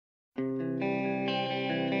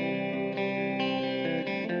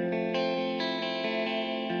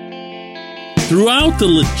Throughout the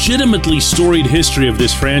legitimately storied history of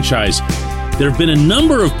this franchise, there have been a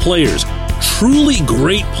number of players, truly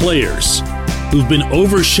great players, who've been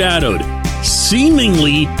overshadowed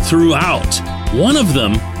seemingly throughout. One of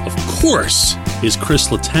them, of course, is Kris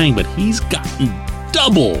Letang, but he's gotten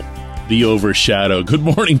double the overshadow. Good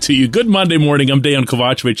morning to you. Good Monday morning. I'm Dejan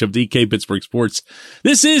Kovacevic of DK Pittsburgh Sports.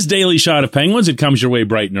 This is Daily Shot of Penguins. It comes your way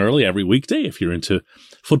bright and early every weekday if you're into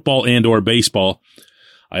football and or baseball.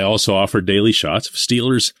 I also offer daily shots of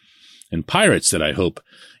Steelers and Pirates that I hope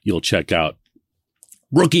you'll check out.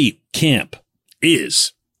 Rookie camp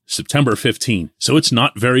is September 15, so it's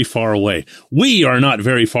not very far away. We are not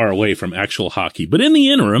very far away from actual hockey, but in the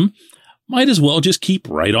interim, might as well just keep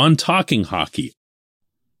right on talking hockey.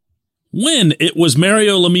 When it was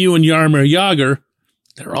Mario Lemieux and Jaromir Jagr,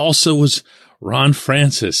 there also was Ron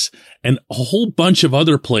Francis and a whole bunch of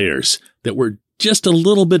other players that were just a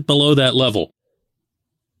little bit below that level.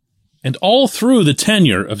 And all through the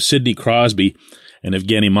tenure of Sidney Crosby and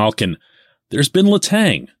Evgeny Malkin, there's been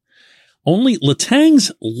Letang. Only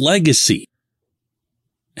Letang's legacy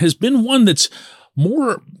has been one that's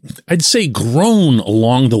more, I'd say, grown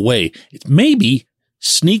along the way. It maybe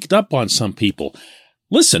sneaked up on some people.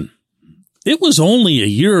 Listen, it was only a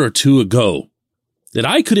year or two ago that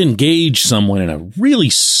I could engage someone in a really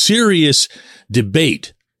serious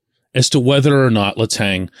debate as to whether or not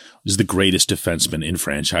Letang was the greatest defenseman in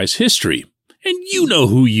franchise history. And you know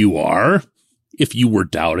who you are, if you were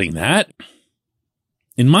doubting that.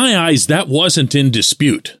 In my eyes, that wasn't in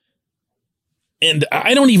dispute. And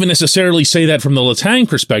I don't even necessarily say that from the Letang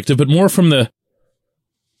perspective, but more from the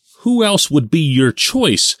who else would be your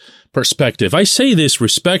choice perspective. I say this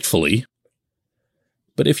respectfully,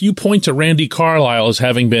 but if you point to Randy Carlyle as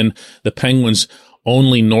having been the Penguins'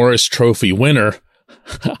 only Norris Trophy winner,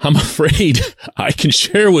 I'm afraid I can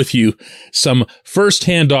share with you some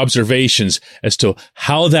firsthand observations as to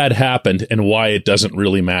how that happened and why it doesn't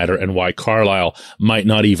really matter and why Carlyle might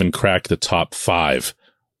not even crack the top 5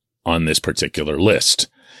 on this particular list.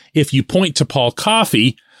 If you point to Paul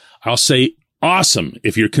Coffey, I'll say awesome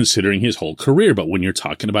if you're considering his whole career. But when you're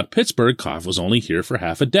talking about Pittsburgh, Coff was only here for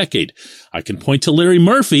half a decade. I can point to Larry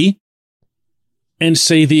Murphy and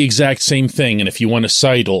say the exact same thing. And if you want to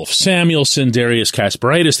cite Ulf Samuelsson, Darius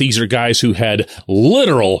Kasparaitis, these are guys who had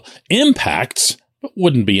literal impacts, but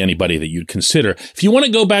wouldn't be anybody that you'd consider. If you want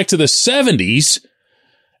to go back to the 70s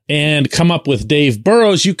and come up with Dave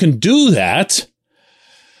Burrows, you can do that.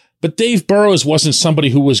 But Dave Burrows wasn't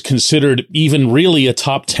somebody who was considered even really a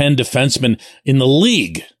top 10 defenseman in the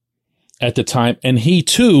league at the time. And he,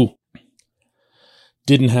 too,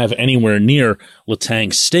 didn't have anywhere near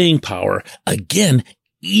Letang's staying power, again,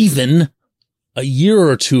 even a year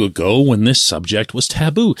or two ago when this subject was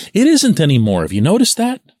taboo. It isn't anymore. Have you noticed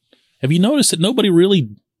that? Have you noticed that nobody really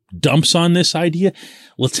dumps on this idea?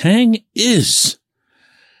 Letang is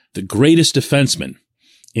the greatest defenseman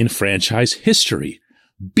in franchise history,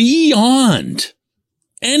 beyond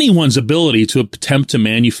anyone's ability to attempt to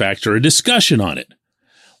manufacture a discussion on it.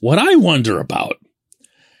 What I wonder about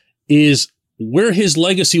is where his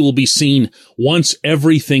legacy will be seen once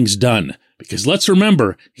everything's done. Because let's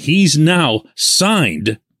remember, he's now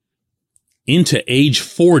signed into age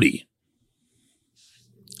 40.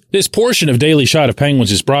 This portion of Daily Shot of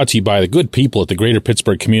Penguins is brought to you by the good people at the Greater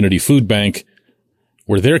Pittsburgh Community Food Bank,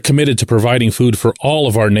 where they're committed to providing food for all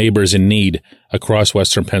of our neighbors in need across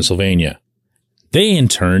Western Pennsylvania. They, in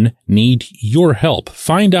turn, need your help.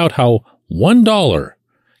 Find out how $1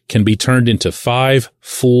 can be turned into 5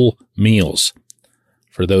 full meals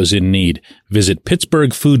for those in need. Visit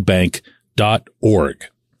pittsburghfoodbank.org.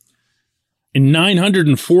 In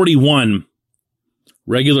 941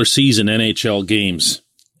 regular season NHL games,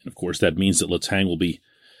 and of course that means that Letang will be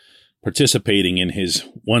participating in his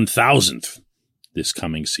 1,000th this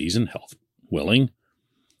coming season, health willing,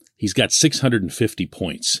 he's got 650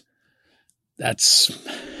 points. That's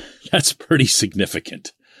pretty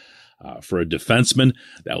significant. For a defenseman,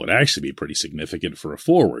 that would actually be pretty significant for a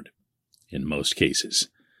forward in most cases.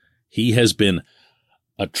 He has been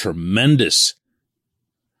a tremendous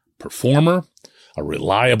performer, a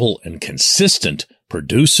reliable and consistent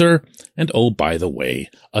producer, and oh, by the way,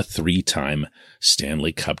 a 3-time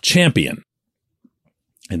Stanley Cup champion.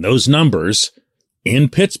 And those numbers in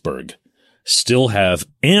Pittsburgh still have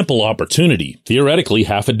ample opportunity, theoretically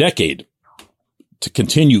half a decade, to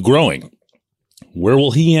continue growing. Where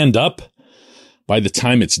will he end up by the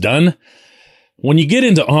time it's done? When you get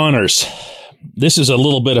into honors, this is a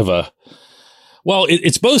little bit of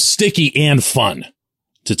it's both sticky and fun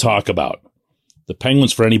to talk about. The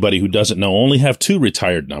Penguins, for anybody who doesn't know, only have 2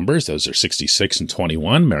 retired numbers. Those are 66 and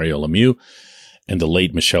 21, Mario Lemieux and the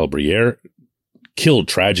late Michel Briere. killed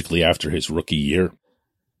tragically after his rookie year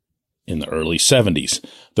in the early 70s.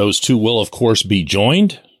 Those two will, of course, be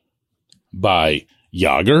joined by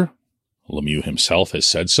Jagr. Lemieux himself has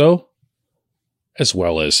said so, as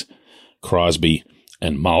well as Crosby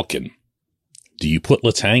and Malkin. Do you put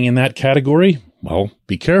Letang in that category? Well,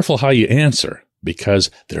 be careful how you answer, because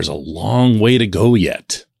there's a long way to go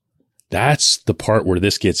yet. That's the part where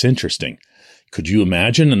this gets interesting. Could you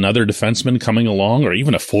imagine another defenseman coming along, or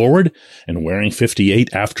even a forward, and wearing 58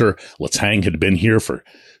 after Letang had been here for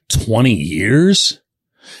 20 years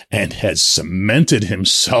and has cemented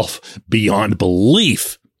himself beyond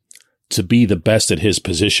belief to be the best at his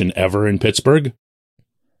position ever in Pittsburgh?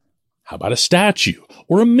 How about a statue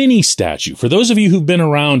or a mini statue? For those of you who've been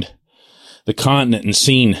around the continent and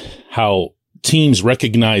seen how teams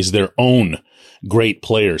recognize their own great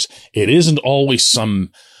players, it isn't always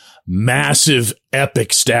some massive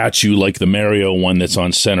epic statue like the Mario one that's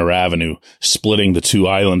on Center Avenue splitting the two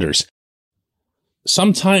Islanders.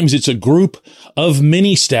 Sometimes it's a group of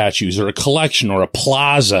mini statues or a collection or a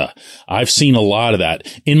plaza. I've seen a lot of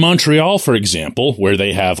that. In Montreal, for example, where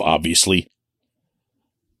they have obviously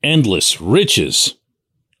endless riches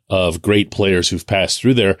of great players who've passed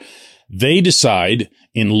through there, they decide,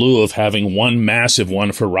 in lieu of having one massive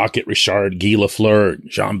one for Rocket Richard, Guy Lafleur,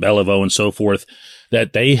 Jean Beliveau, and so forth,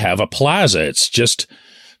 that they have a plaza. It's just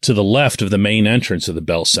to the left of the main entrance of the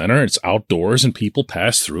Bell Center. It's outdoors and people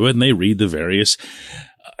pass through it and they read the various,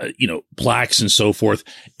 plaques and so forth.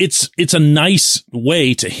 It's a nice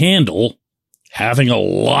way to handle having a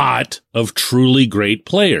lot of truly great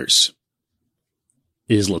players.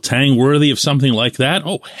 Is Letang worthy of something like that?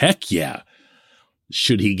 Oh, heck yeah.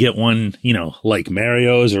 Should he get one, like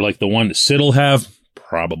Mario's or like the one that Sid will have?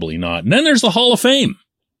 Probably not. And then there's the Hall of Fame.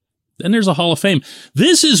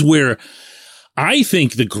 This is where I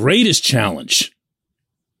think the greatest challenge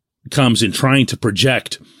comes in trying to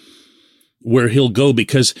project where he'll go,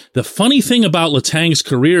 because the funny thing about Letang's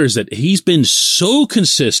career is that he's been so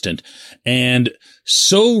consistent and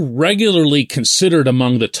so regularly considered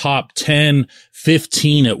among the top 10,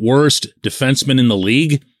 15 at worst defensemen in the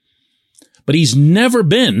league, but he's never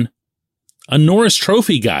been a Norris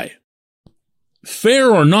Trophy guy. Fair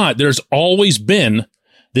or not, there's always been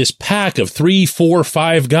this pack of 3, 4,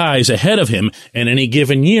 5 guys ahead of him in any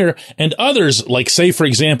given year, and others, like, say, for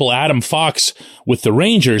example, Adam Fox with the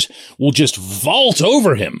Rangers, will just vault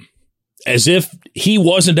over him as if he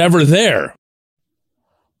wasn't ever there.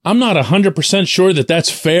 I'm not 100% sure that that's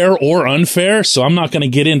fair or unfair, so I'm not going to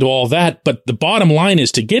get into all that, but the bottom line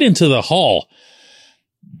is, to get into the Hall,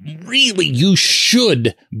 really, you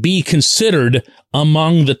should be considered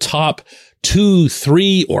among the top 2,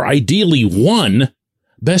 3, or ideally 1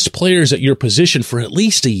 best players at your position for at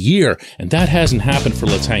least a year, and that hasn't happened for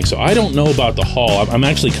Letang. So I don't know about the Hall. I'm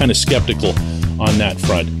actually kind of skeptical on that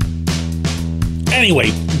front.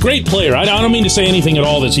 Anyway, great player. I don't mean to say anything at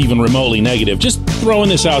all that's even remotely negative. Just throwing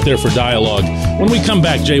this out there for dialogue. When we come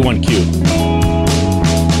back, J1Q.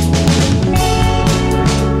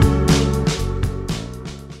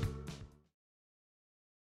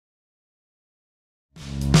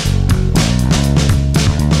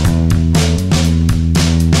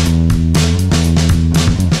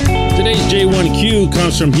 J1Q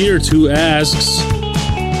comes from here, who asks,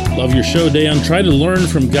 love your show, Dan. Try to learn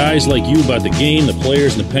from guys like you about the game, the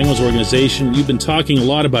players, and the Penguins organization. You've been talking a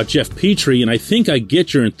lot about Jeff Petrie, and I think I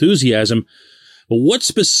get your enthusiasm. But what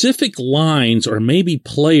specific lines or maybe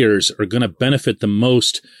players are going to benefit the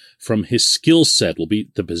most from his skill set? Will be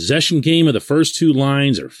the possession game of the first 2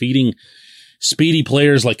 lines, or feeding speedy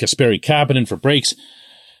players like Kasperi Kapanen for breaks?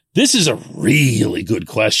 This is a really good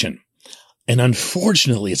question. And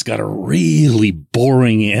unfortunately, it's got a really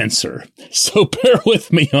boring answer. So bear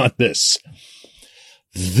with me on this.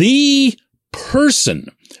 The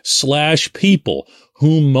person/people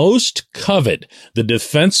who most covet the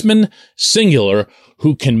defenseman singular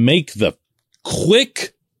who can make the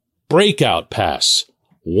quick breakout pass,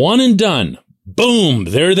 one and done, boom,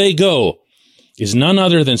 there they go, is none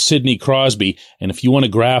other than Sidney Crosby. And if you want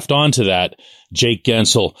to graft onto that, Jake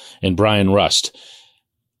Gensel and Brian Rust.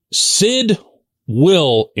 Sid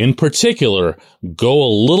will, in particular, go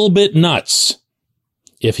a little bit nuts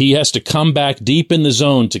if he has to come back deep in the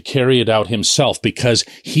zone to carry it out himself, because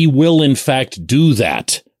he will, in fact, do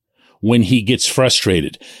that when he gets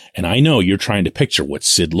frustrated. And I know you're trying to picture what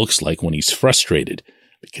Sid looks like when he's frustrated,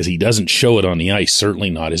 because he doesn't show it on the ice, certainly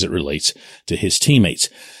not as it relates to his teammates.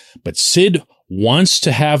 But Sid wants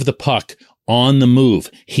to have the puck on the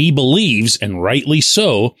move. He believes, and rightly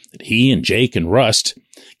so, that he and Jake and Rust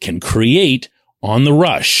can create on the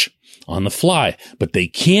rush, on the fly, but they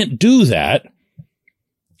can't do that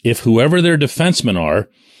if whoever their defensemen are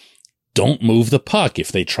don't move the puck.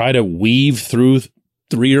 If they try to weave through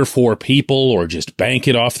 3 or 4 people or just bank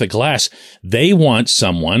it off the glass, they want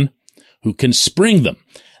someone who can spring them.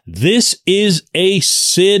 This is a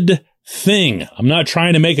Sid thing. I'm not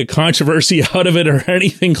trying to make a controversy out of it or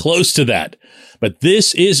anything close to that, but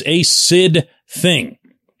this is a Sid thing.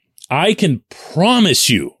 I can promise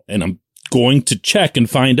you, and I'm going to check and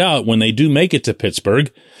find out when they do make it to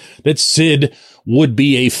Pittsburgh, that Sid would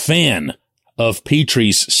be a fan of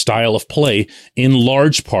Petry's style of play in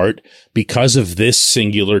large part because of this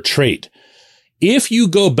singular trait. If you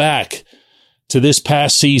go back to this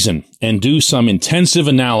past season and do some intensive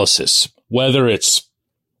analysis, whether it's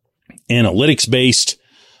analytics-based,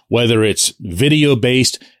 whether it's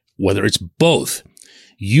video-based, whether it's both,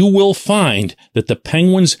 you will find that the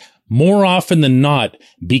Penguins more often than not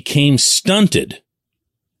became stunted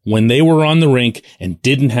when they were on the rink and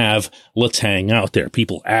didn't have Letang out there.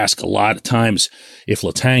 People ask a lot of times if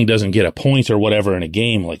Letang doesn't get a point or whatever in a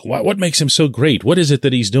game, like, what makes him so great? What is it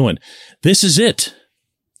that he's doing? This is it.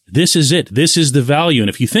 This is it. This is the value. And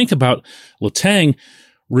if you think about Letang,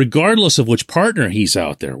 regardless of which partner he's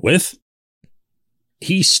out there with,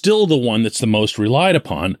 he's still the one that's the most relied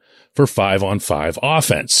upon for 5-on-5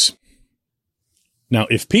 offense. Now,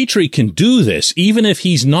 if Petry can do this, even if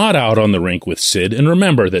he's not out on the rink with Sid, and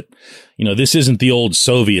remember that, this isn't the old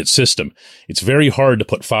Soviet system. It's very hard to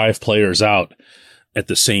put 5 players out at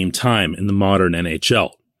the same time in the modern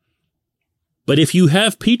NHL. But if you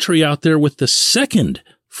have Petry out there with the second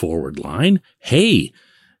forward line, hey,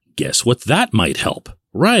 guess what that might help?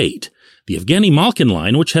 Right. The Evgeny Malkin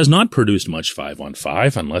line, which has not produced much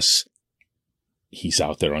 5-on-5 unless he's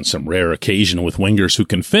out there on some rare occasion with wingers who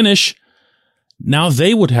can finish. Now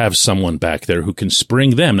they would have someone back there who can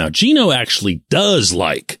spring them. Now, Gino actually does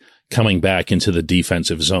like coming back into the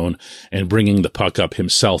defensive zone and bringing the puck up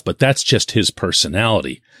himself, but that's just his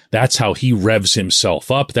personality. That's how he revs himself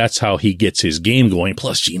up. That's how he gets his game going.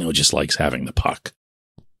 Plus, Gino just likes having the puck.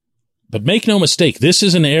 But make no mistake, this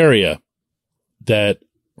is an area that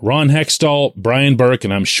Ron Hextall, Brian Burke,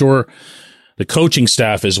 and I'm sure the coaching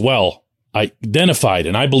staff as well, identified,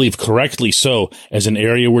 and I believe correctly so, as an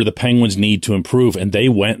area where the Penguins need to improve, and they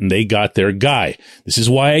went and they got their guy. This is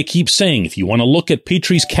why I keep saying, if you want to look at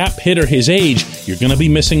Petry's cap hit or his age, you're going to be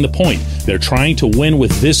missing the point. They're trying to win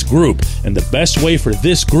with this group, and the best way for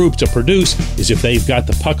this group to produce is if they've got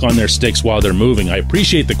the puck on their sticks while they're moving. I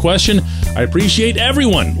appreciate the question. I appreciate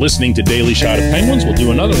everyone listening to Daily Shot of Penguins. We'll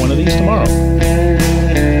do another one of these tomorrow.